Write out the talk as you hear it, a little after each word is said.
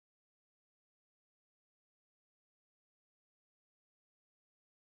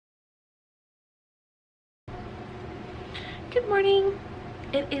Good morning.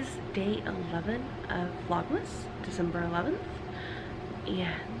 It is day 11 of Vlogmas, December 11th, and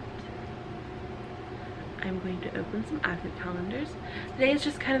I'm going to open some advent calendars. Today is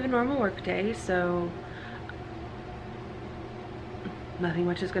just kind of a normal work day, so nothing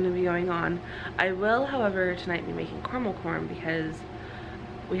much is going to be going on. I will, however, tonight be making caramel corn because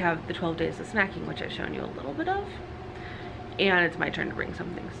we have the 12 days of snacking, which I've shown you a little bit of, and it's my turn to bring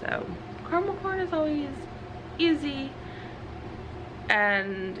something, so caramel corn is always easy.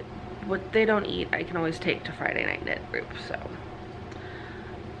 And what they don't eat, I can always take to Friday night knit group. So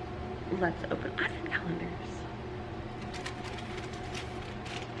let's open advent calendars.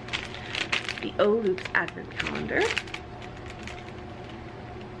 The O Loops advent calendar.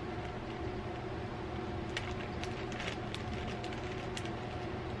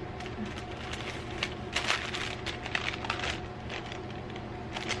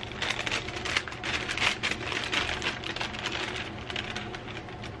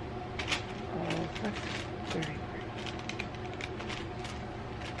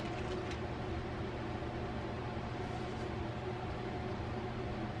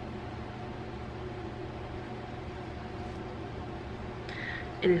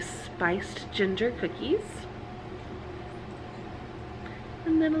 It is spiced ginger cookies,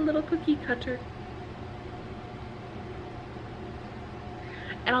 and then a little cookie cutter.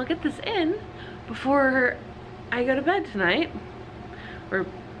 And I'll get this in before I go to bed tonight, or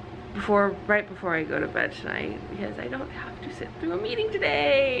right before I go to bed tonight, because I don't have to sit through a meeting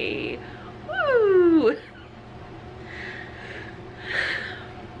today. Woo!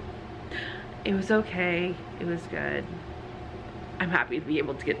 It was okay. It was good. I'm happy to be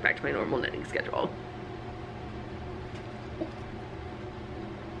able to get back to my normal knitting schedule.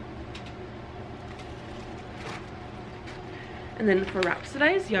 And then for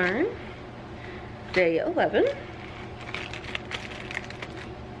Rhapsodized Yarn, day 11.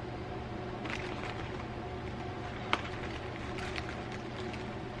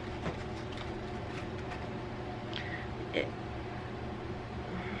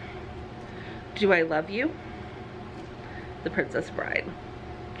 Do I Love You? The Princess Bride.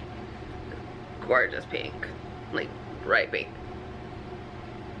 Gorgeous pink, like bright pink.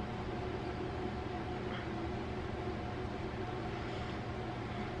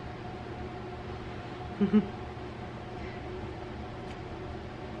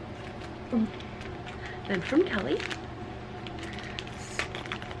 Then from Kelly,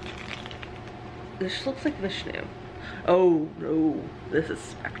 this looks like Vishnu. Oh no, this is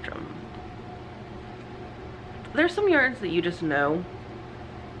Spectrum. There's some yarns that you just know.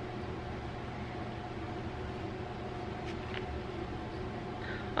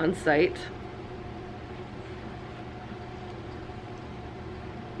 On site.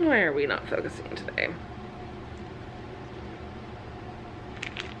 Why are we not focusing today?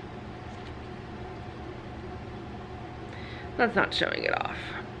 That's not showing it off.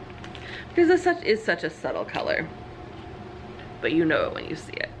 Because this is such a subtle color. But you know it when you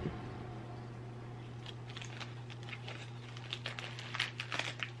see it.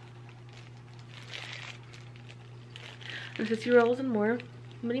 And 50 rolls and more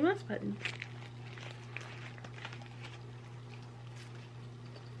Minnie Mouse buttons.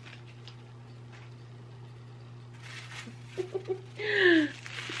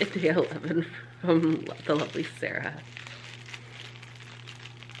 It's day 11 from the lovely Sarah.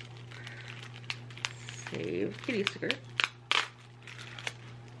 Save kitty sticker.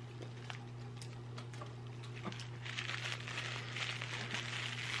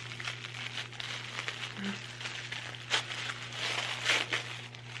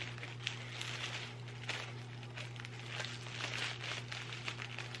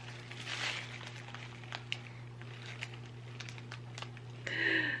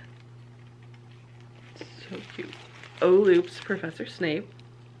 So cute. O Loops Professor Snape.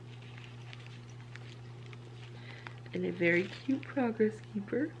 And a very cute Progress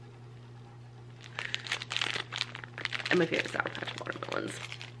Keeper. And my favorite Sour Patch watermelons.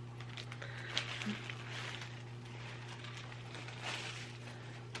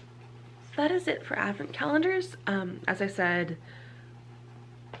 That is it for advent calendars. As I said,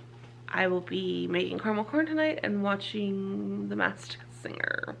 I will be making caramel corn tonight and watching The Masked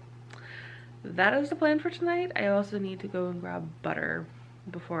Singer. That is the plan for tonight. I also need to go and grab butter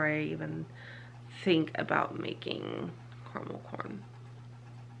before I even think about making caramel corn.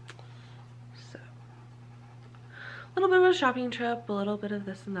 So, a little bit of a shopping trip, a little bit of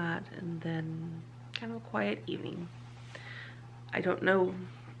this and that, and then kind of a quiet evening. I don't know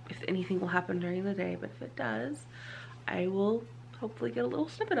if anything will happen during the day, but if it does, I will hopefully get a little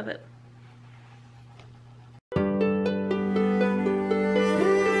snippet of it.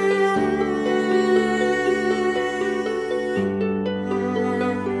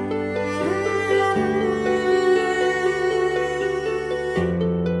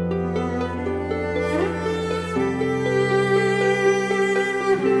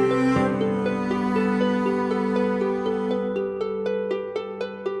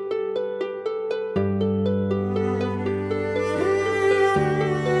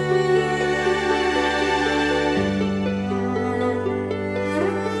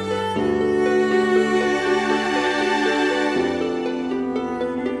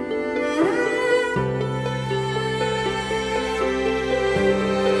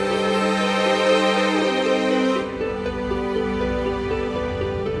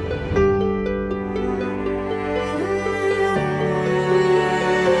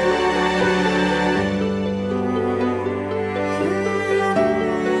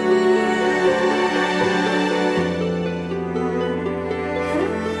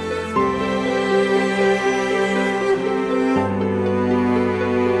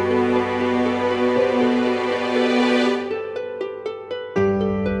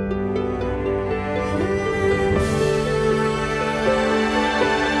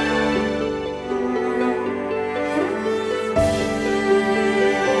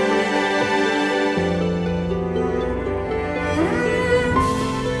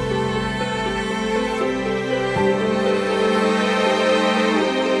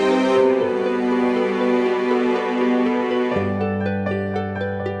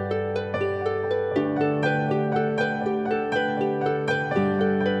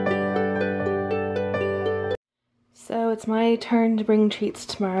 it's my turn to bring treats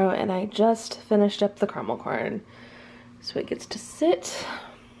tomorrow, and I just finished up the caramel corn. So it gets to sit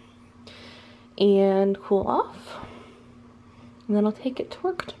and cool off, and then I'll take it to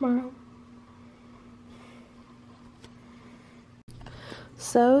work tomorrow.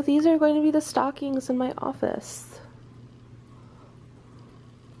 So these are going to be the stockings in my office.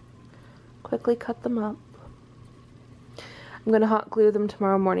 Quickly cut them up. I'm gonna hot glue them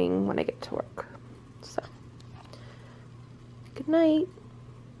tomorrow morning when I get to work. So, good night.